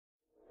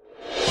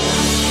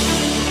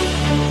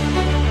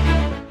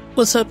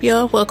What's up,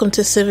 y'all? Welcome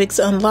to Civics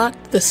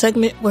Unlocked, the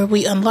segment where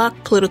we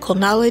unlock political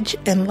knowledge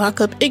and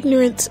lock up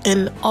ignorance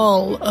in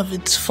all of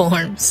its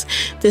forms.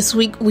 This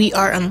week, we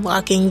are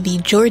unlocking the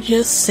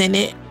Georgia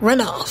Senate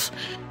runoff.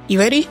 You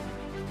ready?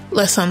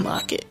 Let's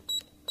unlock it.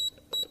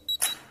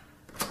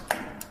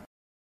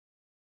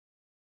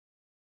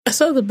 I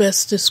saw the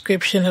best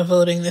description of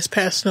voting this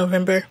past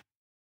November,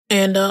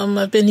 and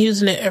I've been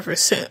using it ever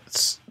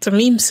since. The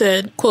meme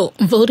said, quote,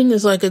 "Voting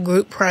is like a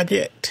group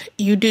project.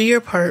 You do your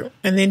part,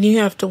 and then you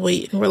have to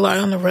wait and rely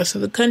on the rest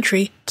of the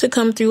country to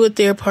come through with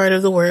their part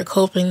of the work,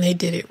 hoping they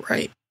did it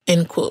right,"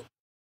 end quote.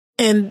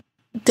 And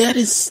that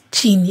is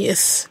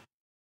genius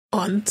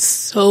on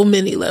so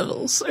many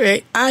levels,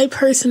 right? I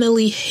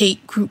personally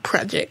hate group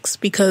projects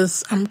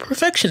because I'm a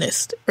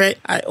perfectionist, right?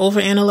 I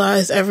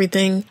overanalyze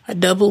everything. I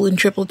double and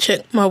triple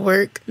check my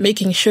work,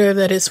 making sure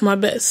that it's my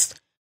best.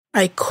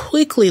 I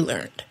quickly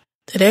learned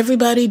that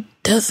everybody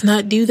does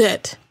not do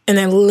that, and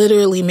that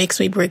literally makes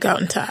me break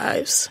out into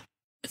hives.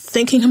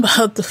 Thinking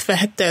about the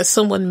fact that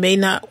someone may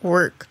not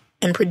work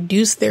and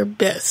produce their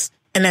best,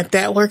 and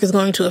that work is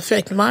going to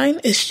affect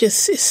mine,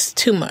 it's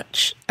too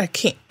much. I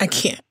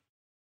can't.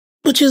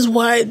 Which is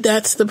why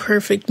that's the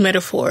perfect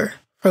metaphor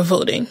for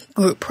voting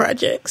group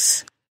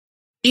projects.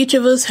 Each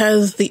of us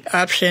has the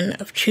option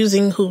of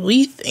choosing who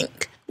we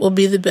think will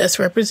be the best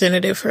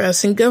representative for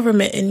us in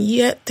government, and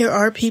yet there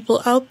are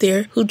people out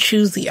there who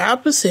choose the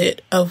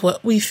opposite of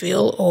what we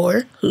feel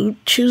or who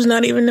choose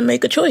not even to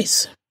make a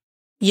choice.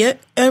 Yet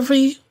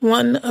every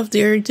one of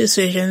their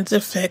decisions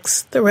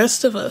affects the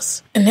rest of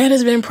us, and that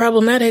has been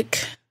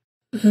problematic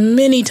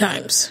many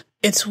times.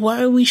 It's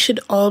why we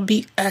should all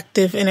be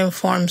active and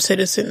informed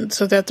citizens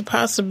so that the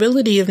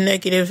possibility of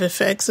negative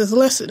effects is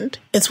lessened.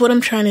 It's what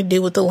I'm trying to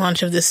do with the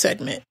launch of this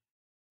segment,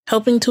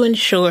 helping to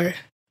ensure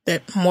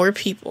that more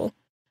people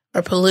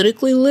are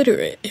politically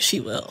literate, if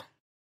you will.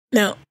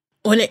 Now,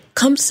 when it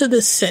comes to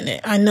the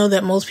Senate, I know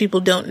that most people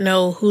don't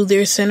know who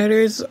their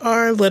senators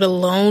are, let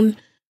alone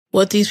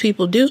what these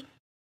people do.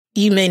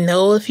 You may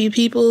know a few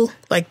people,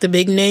 like the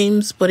big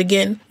names, but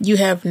again, you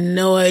have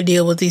no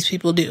idea what these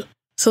people do.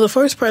 So the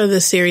first part of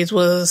this series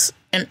was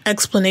an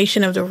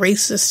explanation of the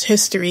racist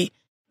history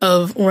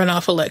of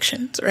runoff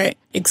elections, right?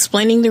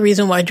 Explaining the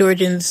reason why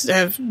Georgians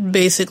have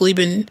basically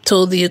been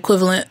told the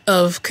equivalent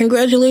of,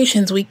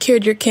 "Congratulations, we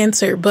cured your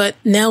cancer, but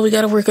now we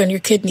got to work on your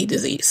kidney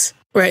disease,"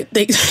 right?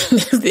 They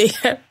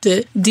have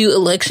to do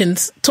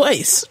elections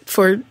twice.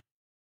 For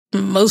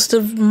most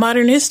of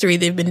modern history,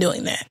 they've been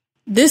doing that.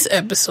 This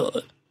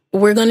episode,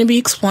 we're going to be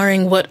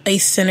exploring what a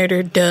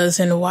senator does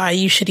and why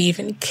you should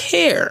even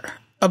care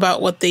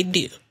about what they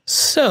do.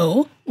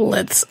 So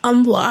let's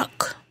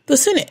unlock the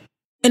Senate.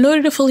 In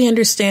order to fully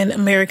understand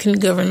American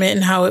government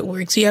and how it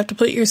works, you have to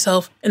put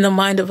yourself in the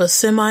mind of a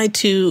semi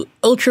to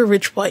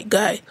ultra-rich white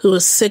guy who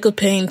was sick of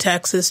paying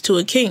taxes to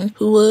a king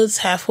who was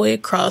halfway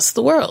across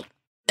the world.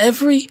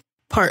 Every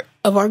part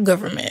of our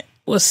government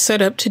was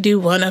set up to do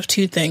one of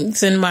two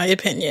things, in my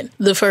opinion.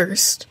 The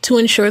first, to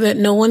ensure that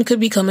no one could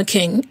become a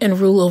king and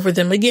rule over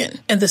them again.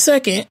 And the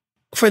second,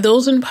 for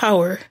those in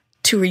power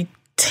to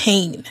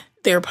retain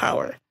their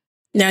power.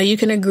 Now, you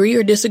can agree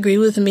or disagree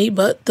with me,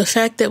 but the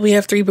fact that we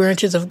have three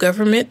branches of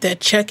government that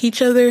check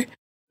each other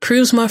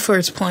proves my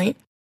first point.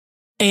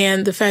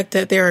 And the fact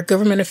that there are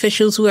government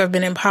officials who have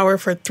been in power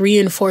for 3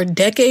 and 4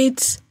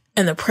 decades,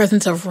 and the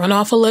presence of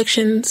runoff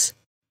elections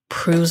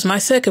proves my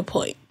second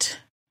point.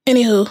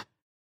 Anywho,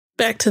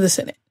 back to the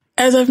Senate.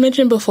 As I've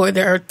mentioned before,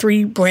 there are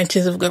 3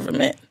 branches of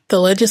government: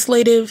 the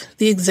legislative,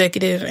 the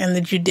executive, and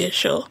the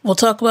judicial. We'll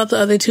talk about the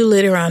other 2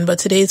 later on, but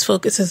today's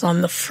focus is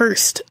on the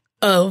first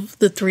of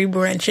the 3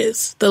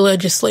 branches, the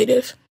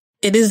legislative.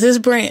 It is this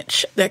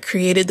branch that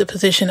created the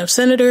position of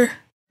senator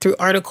through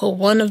Article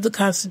 1 of the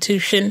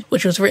Constitution,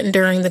 which was written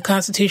during the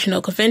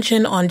Constitutional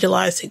Convention on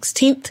July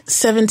 16th,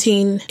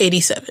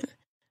 1787.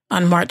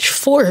 On March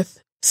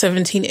 4th,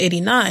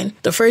 1789,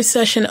 the first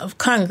session of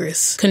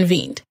Congress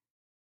convened.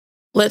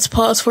 Let's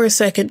pause for a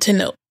second to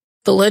note,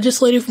 the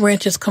legislative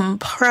branch is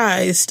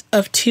comprised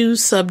of 2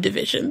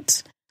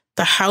 subdivisions,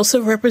 the House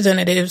of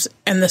Representatives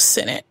and the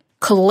Senate.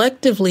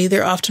 Collectively,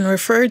 they're often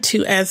referred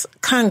to as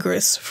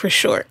Congress for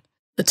short.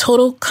 The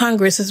total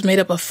Congress is made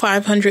up of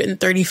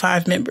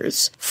 535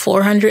 members,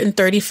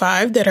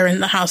 435 that are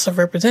in the House of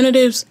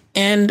Representatives,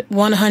 and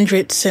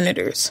 100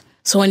 senators.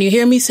 So when you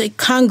hear me say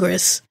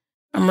Congress,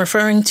 I'm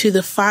referring to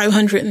the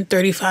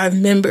 535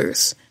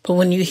 members. But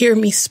when you hear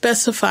me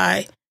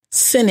specify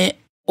Senate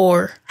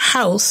or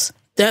House,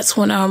 that's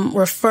when I'm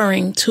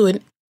referring to an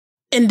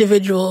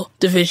individual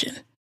division.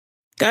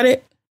 Got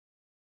it?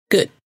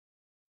 Good.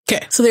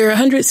 Okay, so there are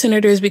 100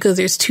 senators because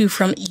there's 2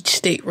 from each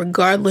state,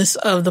 regardless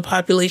of the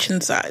population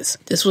size.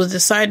 This was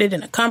decided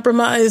in a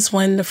compromise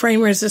when the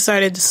framers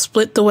decided to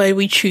split the way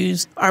we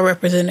choose our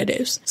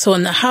representatives. So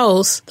in the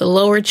House, the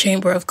lower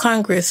chamber of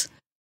Congress,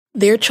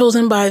 they're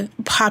chosen by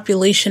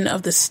population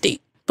of the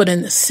state. But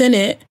in the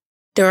Senate,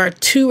 there are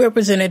 2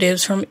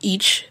 representatives from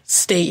each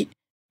state,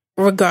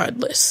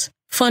 regardless.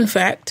 Fun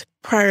fact,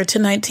 Prior to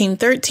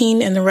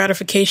 1913 and the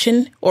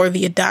ratification or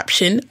the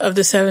adoption of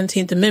the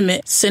 17th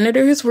Amendment,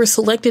 senators were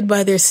selected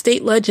by their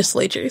state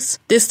legislatures.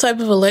 This type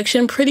of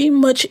election pretty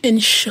much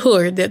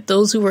ensured that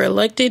those who were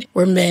elected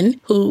were men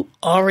who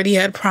already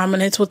had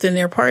prominence within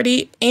their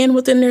party and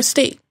within their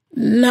state.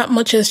 Not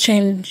much has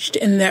changed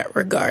in that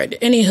regard.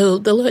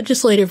 Anywho, the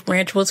legislative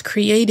branch was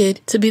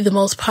created to be the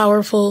most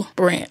powerful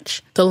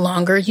branch. The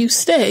longer you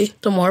stay,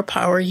 the more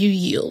power you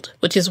yield,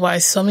 which is why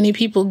so many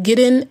people get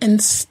in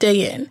and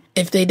stay in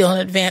if they don't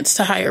advance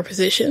to higher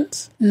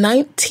positions.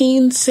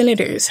 19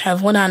 senators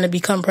have went on to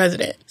become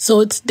president, so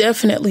it's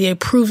definitely a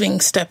proving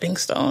stepping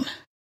stone.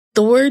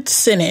 The word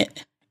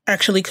Senate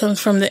actually comes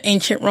from the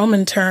ancient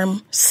Roman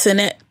term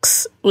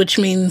senex, which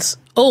means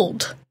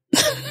old.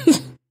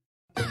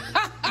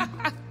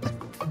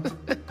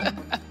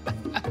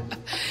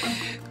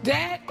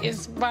 That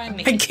is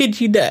funny. I kid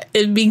you not.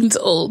 It means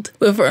old,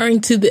 referring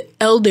to the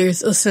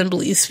elders'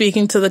 assembly,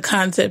 speaking to the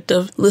concept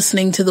of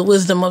listening to the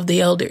wisdom of the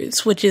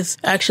elders, which is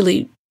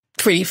actually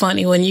pretty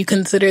funny when you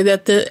consider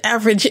that the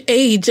average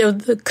age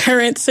of the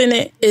current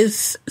Senate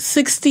is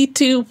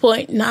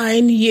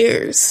 62.9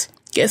 years.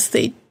 Guess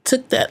they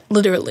took that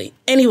literally.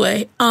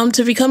 Anyway,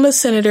 to become a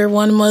senator,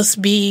 one must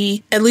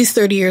be at least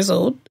 30 years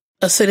old,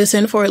 a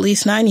citizen for at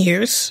least 9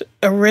 years,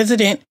 a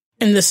resident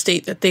in the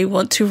state that they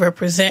want to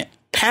represent.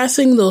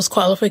 Passing those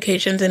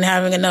qualifications and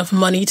having enough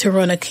money to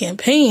run a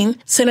campaign,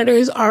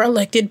 senators are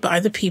elected by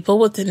the people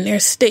within their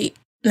state.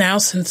 Now,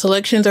 since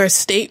elections are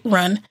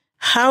state-run,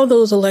 how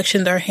those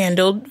elections are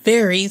handled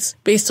varies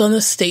based on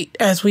the state,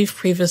 as we've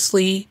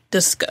previously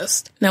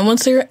discussed. Now,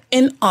 once they're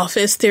in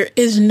office, there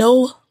is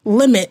no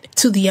limit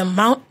to the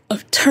amount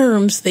of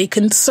terms they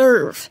can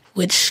serve,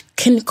 which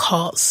can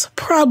cause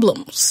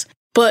problems.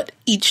 But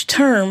each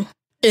term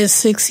is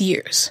 6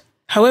 years.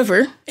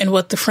 However, in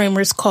what the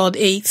framers called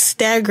a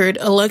staggered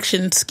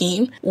election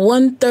scheme,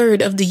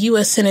 1/3 of the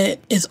U.S.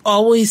 Senate is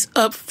always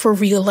up for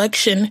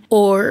re-election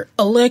or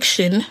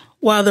election,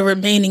 while the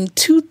remaining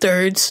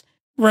 2/3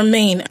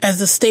 remain as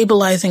a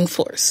stabilizing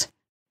force.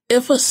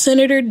 If a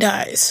senator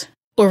dies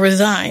or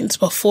resigns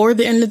before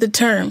the end of the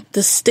term,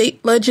 the state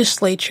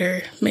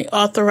legislature may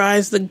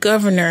authorize the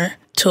governor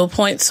to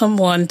appoint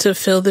someone to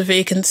fill the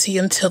vacancy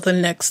until the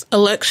next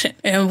election.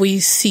 And we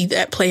see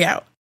that play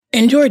out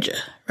in Georgia.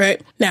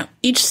 Right? Now,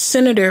 each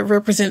senator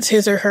represents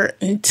his or her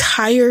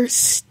entire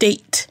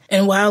state.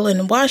 And while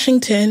in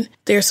Washington,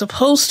 they're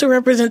supposed to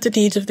represent the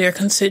needs of their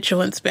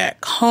constituents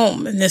back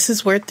home. And this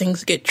is where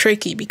things get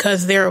tricky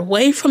because they're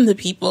away from the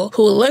people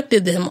who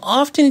elected them.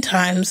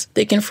 Oftentimes,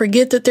 they can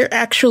forget that they're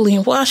actually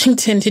in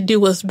Washington to do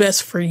what's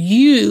best for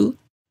you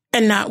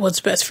and not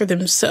what's best for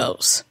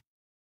themselves.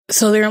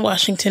 So they're in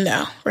Washington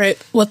now, right?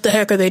 What the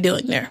heck are they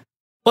doing there?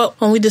 Well,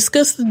 when we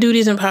discuss the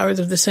duties and powers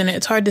of the Senate,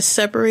 it's hard to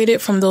separate it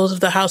from those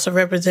of the House of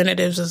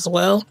Representatives as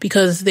well,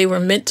 because they were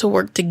meant to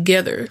work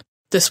together,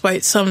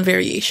 despite some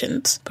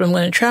variations. But I'm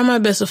going to try my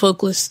best to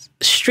focus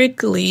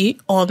strictly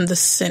on the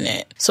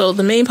Senate. So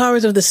the main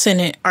powers of the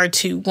Senate are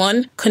to,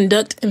 1,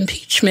 conduct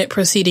impeachment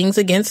proceedings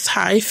against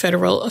high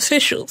federal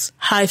officials.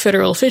 High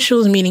federal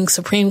officials meaning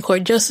Supreme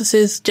Court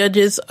justices,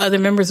 judges, other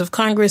members of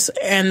Congress,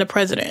 and the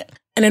president.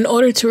 And in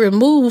order to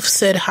remove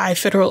said high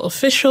federal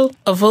official,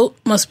 a vote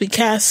must be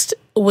cast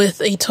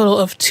with a total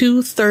of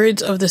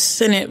 2/3 of the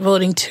Senate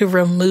voting to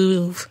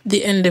remove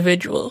the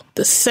individual.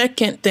 The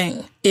second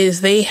thing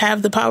is they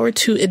have the power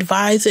to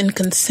advise and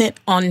consent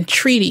on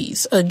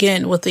treaties,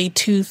 again, with a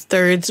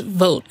 2/3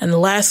 vote. And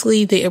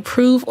lastly, they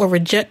approve or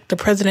reject the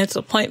president's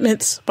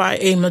appointments by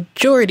a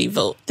majority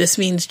vote. This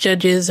means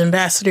judges,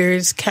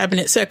 ambassadors,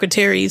 cabinet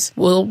secretaries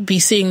will be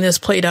seeing this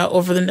played out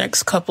over the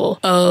next couple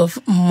of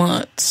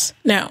months.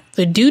 Now,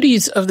 the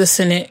duties of the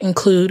Senate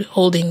include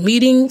holding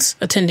meetings,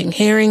 attending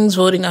hearings,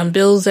 voting on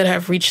bills that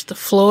have reached the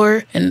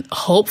floor, and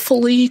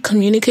hopefully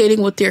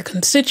communicating with their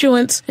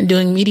constituents and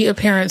doing media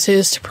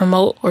appearances to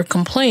promote or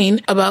complain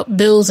about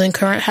bills and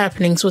current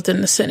happenings within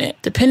the Senate.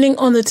 Depending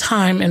on the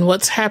time and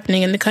what's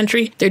happening in the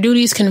country, their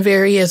duties can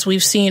vary, as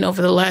we've seen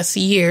over the last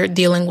year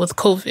dealing with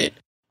COVID.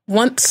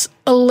 Once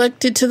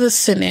elected to the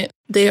Senate,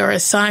 they are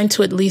assigned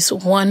to at least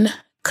one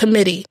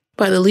committee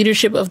by the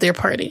leadership of their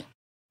party.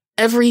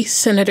 Every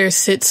senator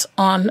sits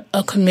on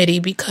a committee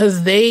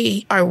because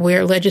they are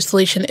where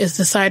legislation is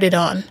decided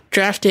on,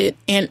 drafted,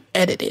 and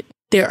edited.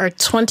 There are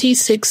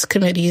 26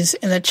 committees,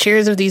 and the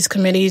chairs of these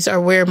committees are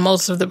where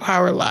most of the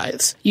power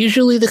lies.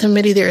 Usually the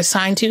committee they're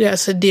assigned to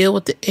has to deal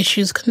with the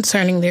issues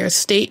concerning their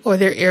state or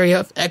their area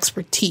of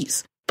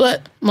expertise.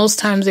 But most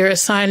times they're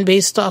assigned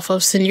based off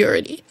of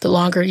seniority. The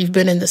longer you've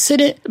been in the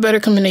Senate, the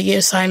better committee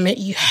assignment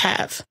you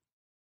have.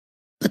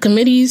 The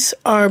committees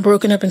are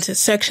broken up into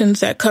sections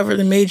that cover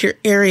the major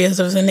areas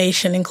of the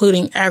nation,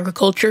 including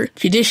agriculture,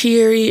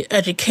 judiciary,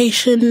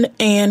 education,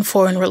 and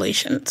foreign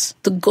relations.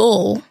 The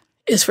goal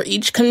is for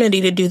each committee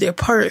to do their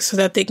part so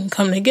that they can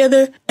come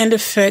together and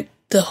affect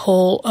the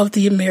whole of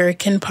the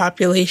American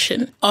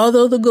population.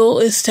 Although the goal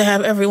is to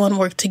have everyone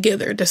work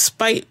together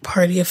despite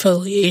party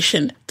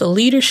affiliation, the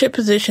leadership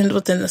positions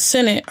within the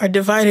Senate are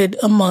divided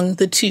among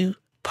the two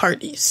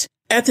parties.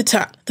 At the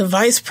top, the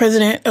Vice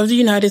President of the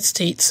United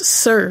States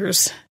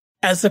serves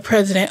as the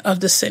President of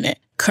the Senate.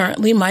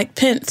 Currently, Mike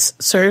Pence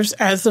serves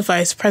as the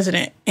Vice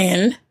President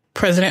and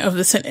President of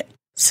the Senate.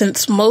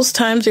 Since most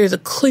times there's a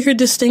clear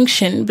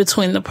distinction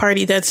between the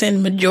party that's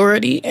in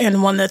majority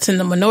and one that's in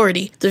the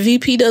minority, the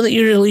VP doesn't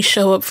usually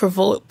show up for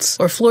votes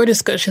or floor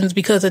discussions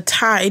because a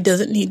tie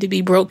doesn't need to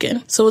be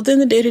broken. So within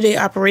the day-to-day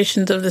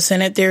operations of the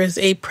Senate, there is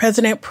a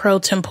president pro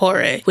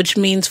tempore, which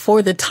means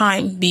for the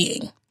time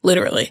being.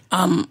 Literally.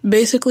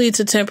 Basically, it's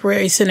a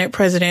temporary Senate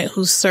president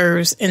who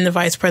serves in the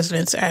vice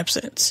president's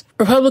absence.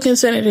 Republican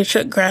Senator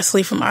Chuck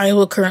Grassley from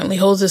Iowa currently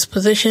holds this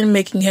position,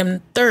 making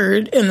him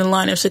third in the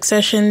line of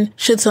succession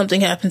should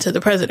something happen to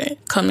the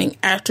president, coming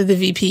after the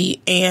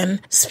VP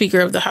and Speaker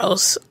of the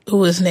House,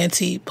 who is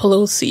Nancy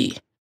Pelosi.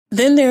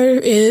 Then there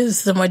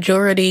is the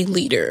majority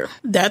leader.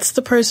 That's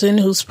the person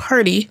whose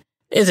party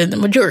is in the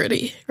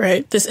majority,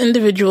 right? This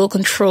individual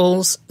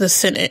controls the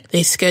Senate.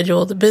 They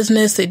schedule the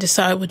business. They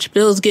decide which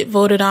bills get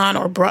voted on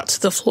or brought to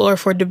the floor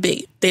for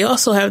debate. They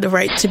also have the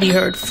right to be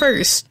heard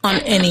first on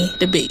any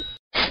debate.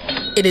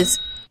 It is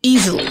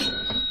easily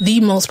the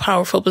most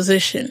powerful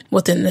position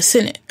within the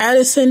Senate.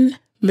 Addison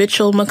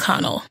Mitchell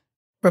McConnell,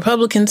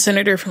 Republican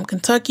senator from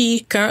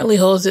Kentucky, currently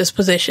holds this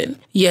position.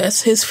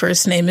 Yes, his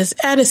first name is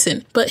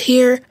Addison, but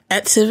here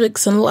at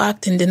Civics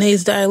Unlocked and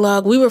Danae's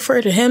Dialogue, we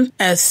refer to him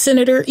as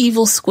Senator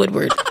Evil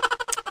Squidward.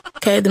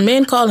 Okay, the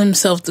man called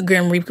himself the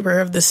Grim Reaper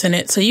of the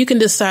Senate, so you can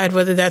decide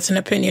whether that's an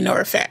opinion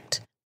or a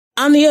fact.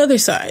 On the other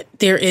side,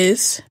 there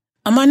is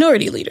a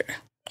minority leader,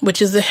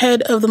 which is the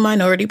head of the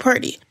minority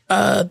party.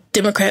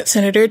 Democrat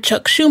Senator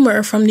Chuck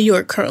Schumer from New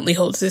York currently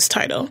holds this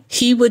title.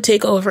 He would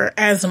take over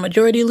as the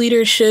majority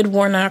leader should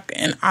Warnock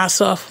and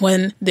Ossoff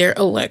win their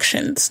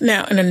elections.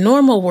 Now, in a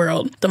normal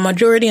world, the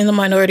majority and the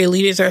minority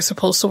leaders are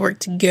supposed to work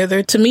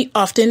together to meet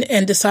often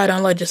and decide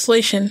on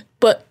legislation.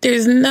 But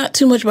there's not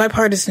too much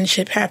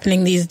bipartisanship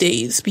happening these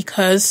days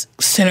because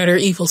Senator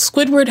Evil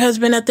Squidward has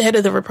been at the head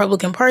of the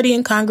Republican Party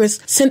in Congress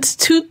since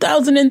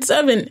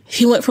 2007.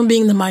 He went from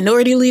being the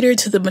minority leader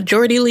to the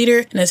majority leader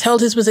and has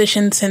held his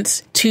position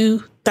since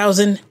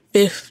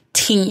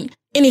 2015.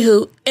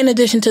 Anywho, in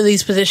addition to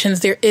these positions,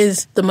 there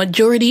is the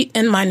majority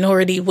and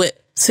minority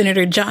whip.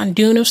 Senator John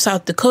Dune of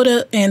South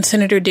Dakota and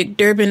Senator Dick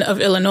Durbin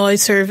of Illinois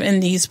serve in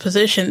these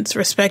positions,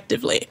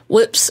 respectively.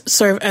 Whips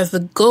serve as the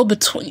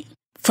go-between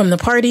from the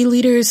party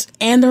leaders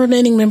and the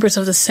remaining members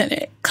of the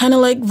Senate. Kind of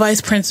like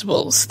vice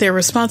principals. They're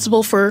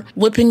responsible for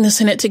whipping the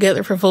Senate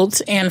together for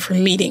votes and for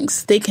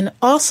meetings. They can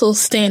also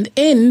stand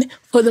in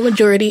for the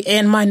majority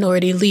and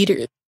minority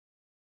leaders.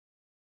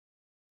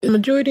 The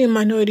majority and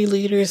minority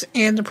leaders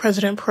and the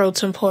president pro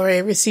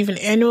tempore receive an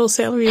annual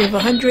salary of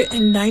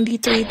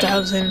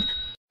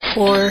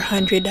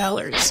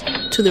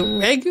 $193,400. To the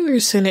regular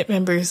Senate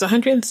members,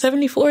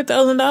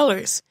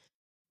 $174,000.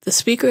 The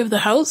Speaker of the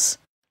House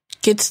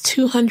gets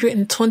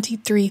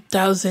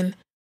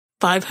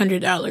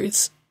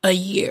 $223,500 a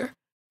year.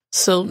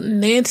 So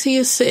Nancy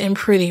is sitting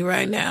pretty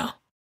right now.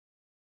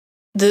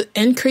 The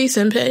increase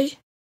in pay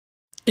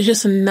is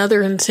just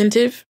another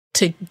incentive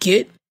to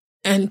get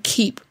and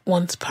keep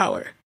one's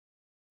power.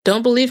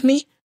 Don't believe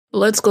me?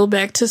 Let's go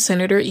back to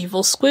Senator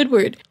Evil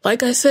Squidward.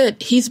 Like I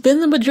said, he's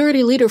been the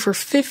majority leader for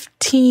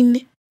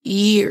 15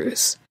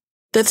 years.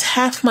 That's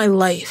half my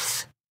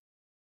life.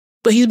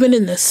 But he's been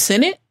in the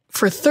Senate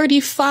for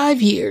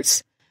 35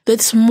 years.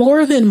 That's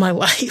more than my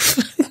life.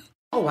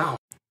 Oh, wow.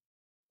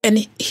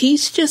 And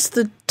he's just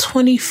the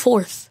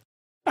 24th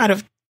out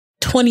of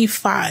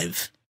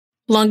 25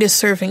 longest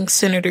serving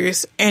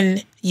senators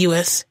in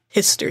U.S.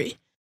 history.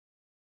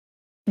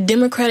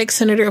 Democratic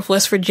Senator of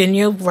West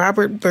Virginia,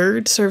 Robert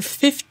Byrd, served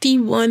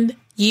 51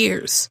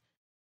 years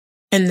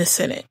in the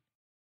Senate.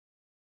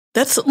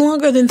 That's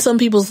longer than some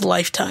people's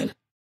lifetime.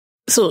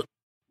 So,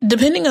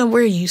 depending on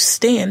where you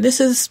stand,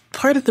 this is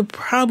part of the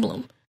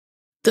problem.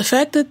 The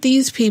fact that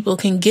these people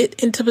can get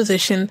into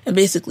position and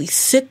basically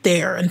sit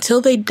there until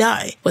they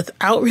die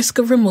without risk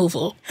of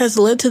removal has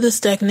led to the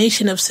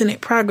stagnation of Senate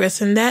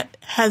progress, and that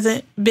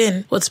hasn't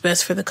been what's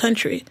best for the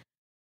country.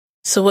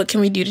 So what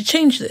can we do to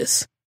change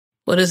this?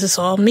 What does this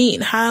all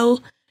mean? How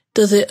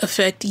does it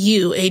affect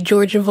you, a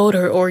Georgia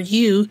voter, or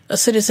you, a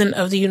citizen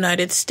of the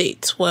United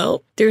States?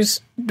 Well,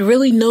 there's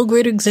really no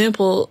greater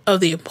example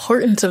of the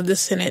importance of the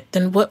Senate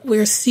than what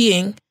we're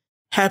seeing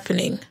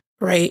happening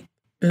right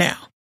now.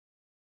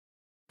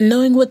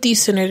 Knowing what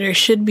these senators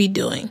should be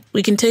doing,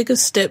 we can take a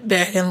step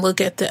back and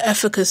look at the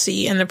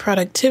efficacy and the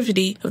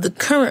productivity of the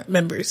current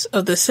members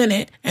of the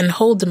Senate and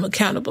hold them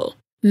accountable.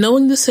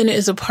 Knowing the Senate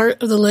is a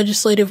part of the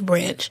legislative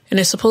branch and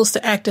is supposed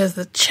to act as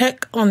the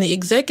check on the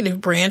executive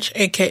branch,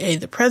 aka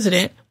the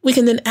president, we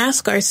can then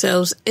ask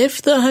ourselves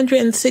if the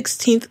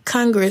 116th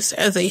Congress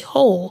as a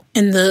whole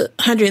and the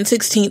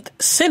 116th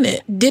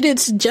Senate did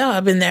its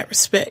job in that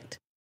respect.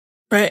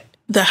 Right?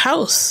 The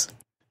House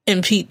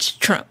impeached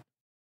Trump.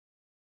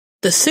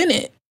 The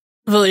Senate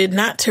voted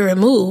not to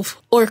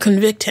remove or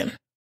convict him.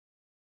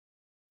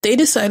 They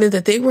decided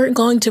that they weren't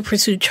going to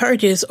pursue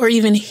charges or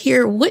even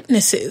hear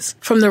witnesses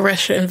from the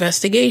Russia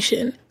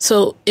investigation.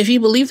 So if you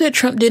believe that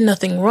Trump did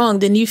nothing wrong,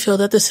 then you feel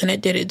that the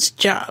Senate did its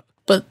job.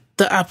 But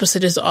the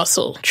opposite is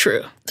also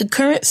true. The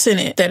current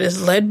Senate, that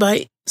is led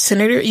by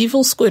Senator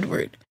Evil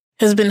Squidward,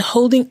 has been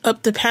holding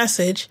up the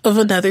passage of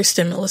another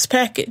stimulus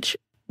package,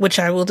 which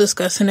I will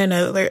discuss in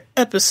another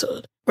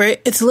episode.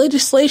 Right? It's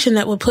legislation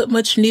that would put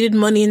much needed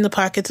money in the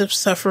pockets of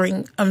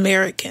suffering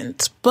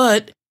Americans,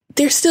 but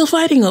they're still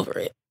fighting over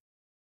it.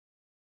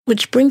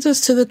 Which brings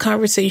us to the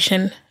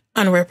conversation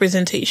on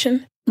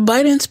representation.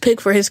 Biden's pick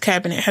for his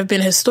cabinet have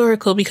been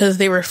historical because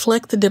they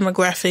reflect the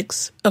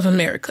demographics of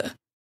America.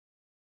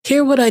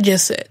 Hear what I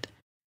just said.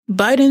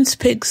 Biden's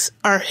picks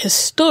are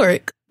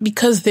historic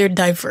because they're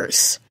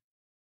diverse.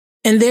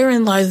 And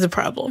therein lies the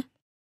problem.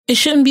 It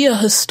shouldn't be a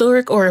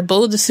historic or a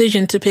bold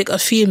decision to pick a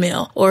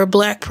female or a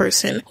black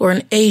person or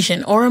an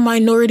Asian or a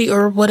minority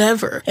or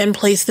whatever and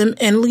place them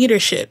in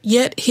leadership.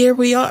 Yet here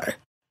we are.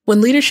 When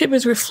leadership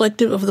is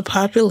reflective of the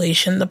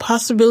population, the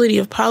possibility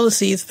of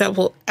policies that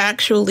will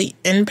actually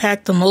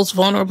impact the most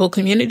vulnerable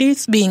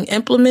communities being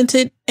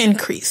implemented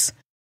increase.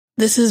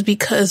 This is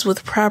because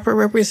with proper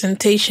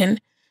representation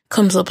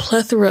comes a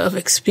plethora of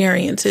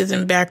experiences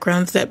and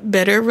backgrounds that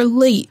better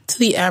relate to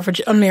the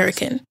average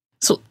American.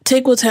 So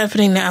take what's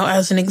happening now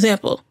as an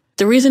example.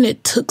 The reason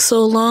it took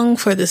so long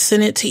for the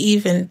Senate to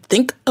even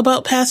think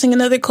about passing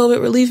another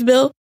COVID relief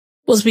bill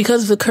was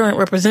because of the current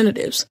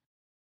representatives.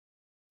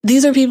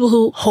 These are people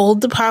who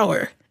hold the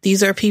power.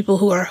 These are people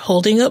who are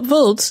holding up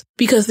votes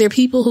because they're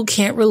people who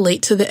can't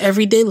relate to the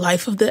everyday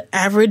life of the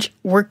average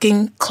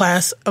working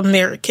class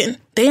American.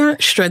 They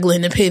aren't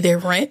struggling to pay their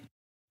rent.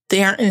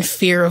 They aren't in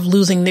fear of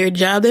losing their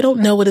job. They don't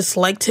know what it's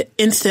like to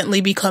instantly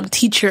become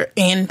teacher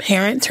and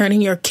parent,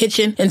 turning your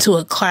kitchen into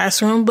a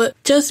classroom.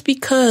 But just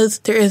because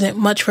there isn't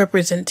much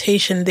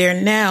representation there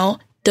now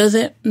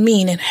doesn't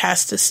mean it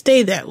has to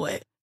stay that way.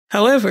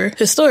 However,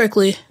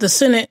 historically, the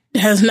Senate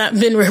has not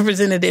been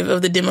representative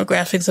of the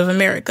demographics of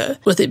America,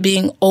 with it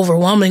being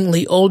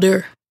overwhelmingly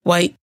older,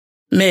 white,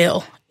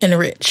 male, and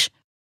rich.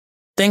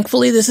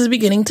 Thankfully, this is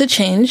beginning to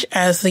change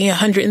as the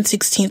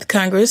 116th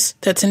Congress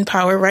that's in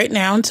power right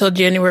now until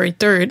January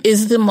 3rd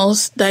is the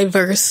most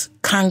diverse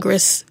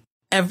Congress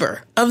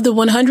ever. Of the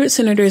 100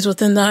 senators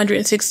within the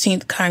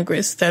 116th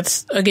Congress,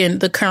 that's, again,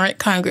 the current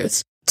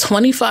Congress,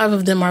 25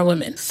 of them are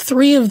women.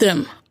 3 of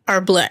them are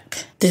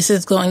black. This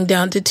is going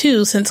down to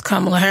 2 since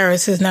Kamala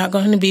Harris is now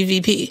going to be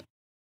VP.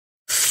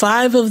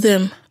 5 of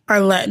them are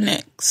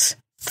Latinx.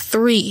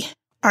 3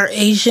 are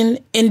Asian,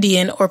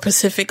 Indian, or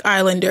Pacific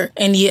Islander.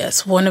 And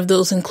yes, one of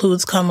those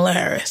includes Kamala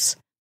Harris.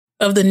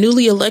 Of the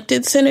newly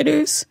elected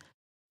senators,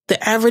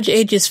 the average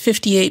age is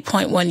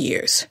 58.1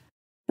 years.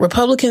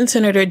 Republican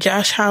Senator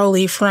Josh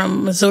Hawley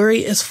from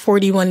Missouri is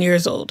 41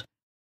 years old.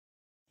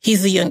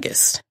 He's the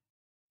youngest.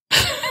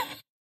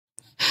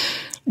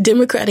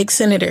 Democratic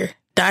Senator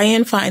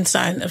Dianne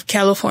Feinstein of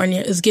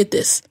California is, get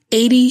this,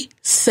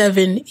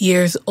 87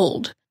 years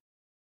old,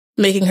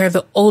 making her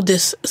the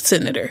oldest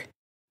senator.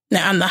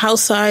 Now, on the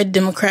House side,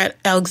 Democrat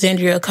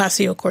Alexandria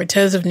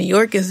Ocasio-Cortez of New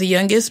York is the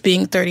youngest,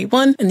 being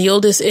 31, and the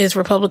oldest is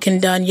Republican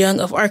Don Young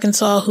of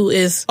Arkansas, who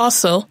is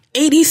also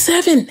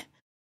 87.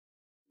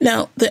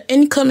 Now, the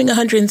incoming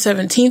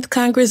 117th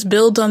Congress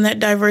builds on that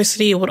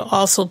diversity. It would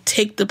also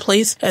take the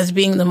place as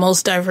being the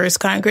most diverse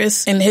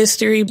Congress in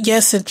history.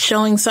 Yes, it's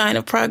showing sign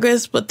of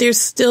progress, but there's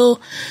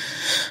still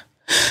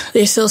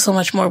so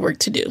much more work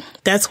to do.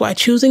 That's why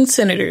choosing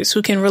senators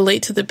who can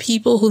relate to the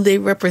people who they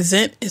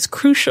represent is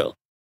crucial.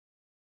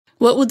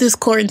 What would this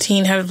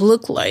quarantine have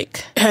looked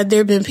like had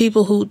there been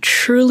people who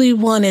truly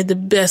wanted the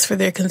best for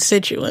their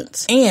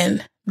constituents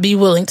and be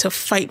willing to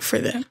fight for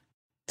them?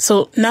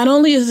 So not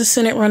only is the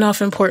Senate runoff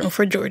important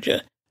for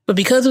Georgia, but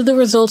because of the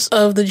results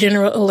of the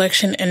general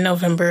election in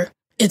November,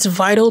 it's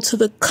vital to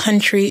the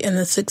country and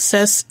the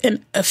success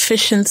and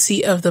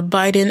efficiency of the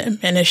Biden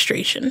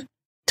administration.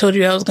 Told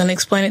you I was going to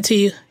explain it to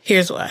you.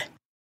 Here's why.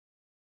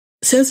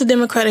 Since the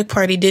Democratic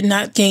Party did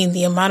not gain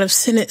the amount of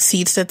Senate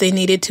seats that they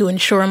needed to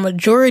ensure a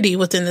majority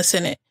within the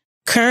Senate,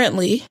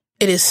 currently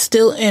it is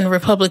still in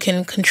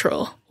Republican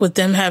control, with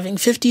them having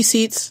 50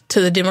 seats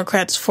to the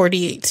Democrats'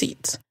 48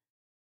 seats.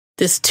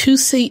 This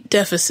 2-seat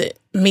deficit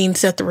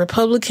means that the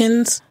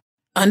Republicans,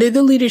 under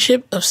the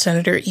leadership of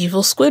Senator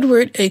Evil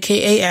Squidward,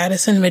 aka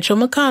Addison Mitchell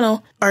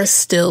McConnell, are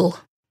still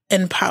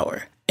in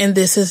power, and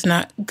this is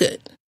not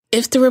good.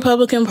 If the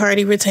Republican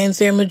Party retains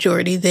their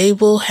majority, they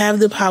will have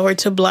the power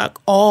to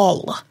block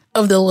all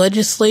of the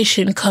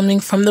legislation coming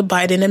from the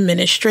Biden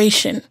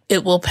administration.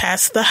 It will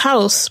pass the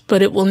House,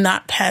 but it will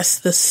not pass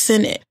the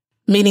Senate,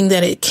 meaning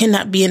that it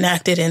cannot be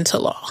enacted into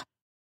law.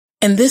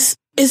 And this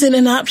isn't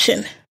an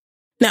option.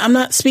 Now, I'm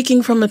not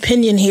speaking from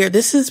opinion here.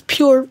 This is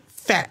pure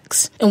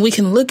facts. And we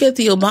can look at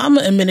the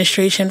Obama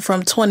administration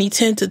from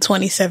 2010 to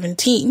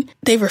 2017.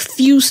 They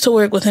refused to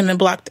work with him and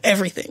blocked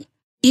everything.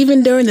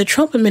 Even during the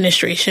Trump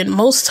administration,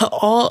 most to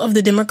all of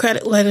the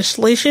Democratic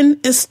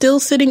legislation is still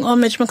sitting on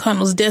Mitch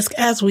McConnell's desk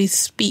as we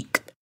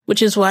speak,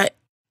 which is why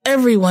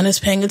everyone is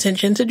paying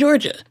attention to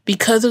Georgia.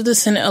 Because of the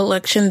Senate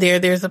election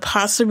there's a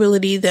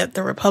possibility that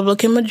the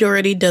Republican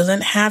majority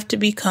doesn't have to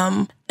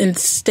become and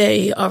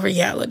stay a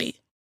reality.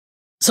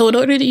 So in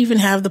order to even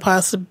have the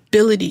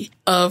possibility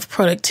of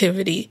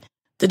productivity,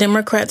 the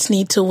Democrats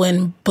need to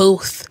win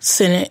both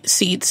Senate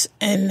seats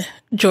in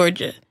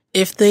Georgia.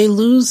 If they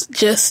lose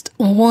just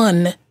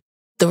one,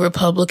 the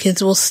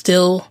Republicans will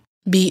still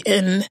be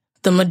in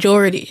the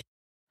majority.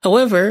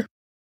 However,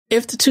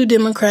 if the two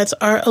Democrats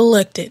are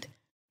elected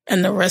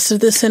and the rest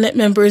of the Senate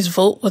members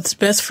vote what's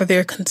best for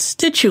their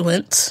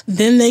constituents,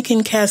 then they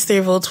can cast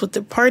their votes with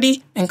their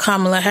party, and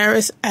Kamala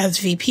Harris, as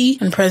VP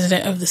and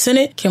President of the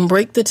Senate, can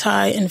break the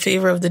tie in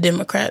favor of the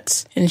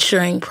Democrats,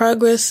 ensuring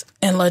progress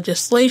and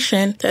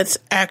legislation that's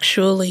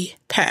actually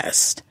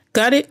passed.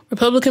 Got it?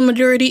 Republican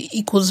majority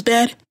equals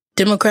bad.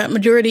 Democrat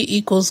majority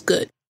equals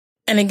good.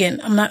 And again,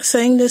 I'm not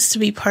saying this to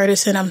be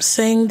partisan. I'm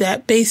saying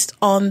that based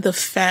on the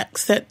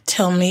facts that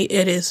tell me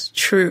it is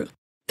true.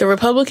 The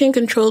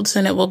Republican-controlled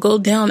Senate will go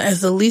down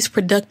as the least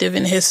productive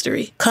in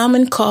history.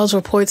 Common Cause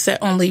reports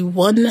that only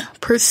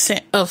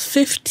 1% of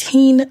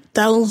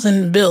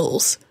 15,000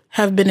 bills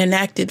have been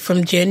enacted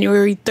from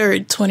January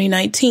 3rd,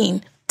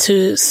 2019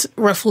 to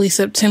roughly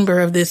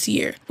September of this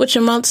year, which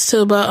amounts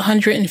to about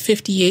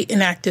 158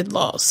 enacted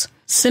laws.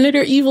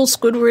 Senator Evil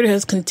Squidward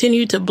has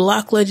continued to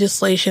block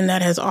legislation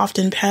that has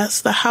often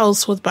passed the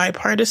House with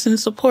bipartisan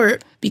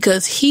support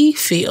because he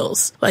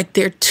feels like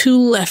they're too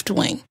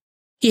left-wing.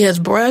 He has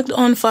bragged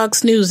on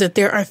Fox News that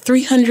there are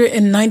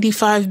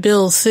 395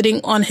 bills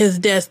sitting on his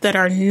desk that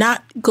are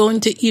not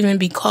going to even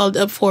be called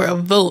up for a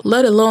vote,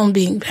 let alone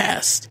being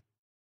passed,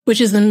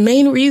 which is the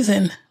main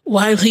reason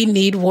why we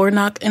need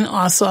Warnock and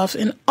Ossoff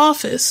in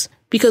office,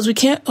 because we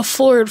can't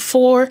afford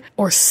 4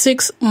 or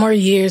 6 more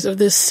years of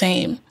this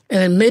same.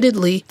 And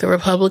admittedly, the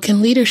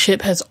Republican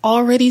leadership has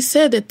already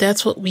said that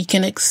that's what we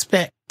can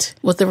expect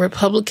with the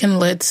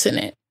Republican-led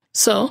Senate.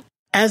 So,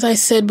 as I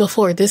said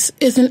before, this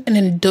isn't an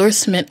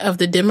endorsement of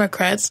the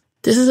Democrats.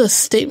 This is a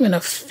statement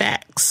of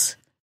facts.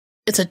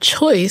 It's a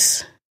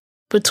choice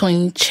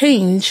between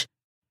change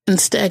and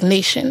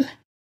stagnation.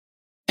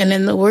 And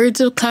in the words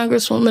of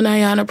Congresswoman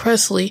Ayanna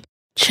Pressley,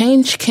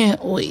 change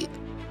can't wait.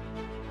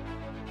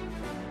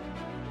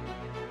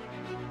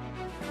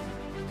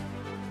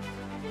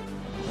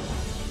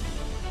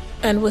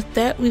 And with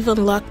that, we've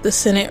unlocked the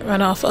Senate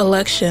runoff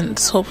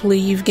elections. Hopefully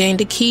you've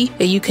gained a key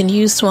that you can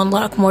use to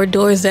unlock more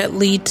doors that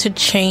lead to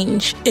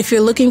change. If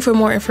you're looking for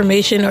more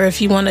information, or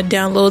if you want to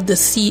download the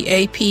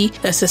CAP,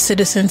 that's the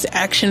Citizens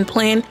Action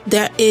Plan,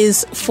 that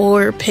is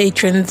for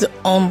patrons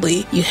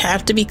only. You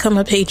have to become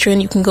a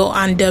patron. You can go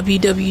on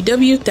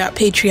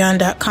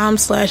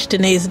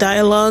www.patreon.com/Danae's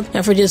Dialogue.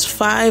 And for just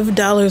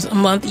 $5 a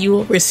month, you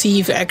will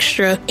receive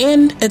extra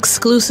and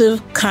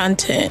exclusive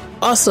content.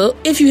 Also,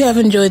 if you have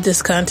enjoyed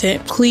this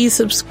content, please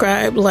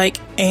subscribe, like,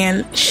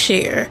 and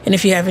share. And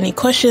if you have any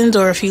questions,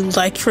 or if you'd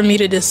like for me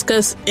to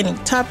discuss any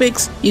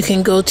topics, you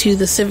can go to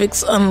the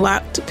Civics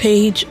Unlocked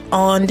page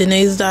on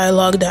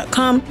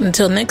Danae'sDialogue.com.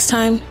 Until next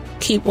time,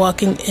 keep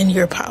walking in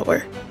your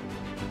power.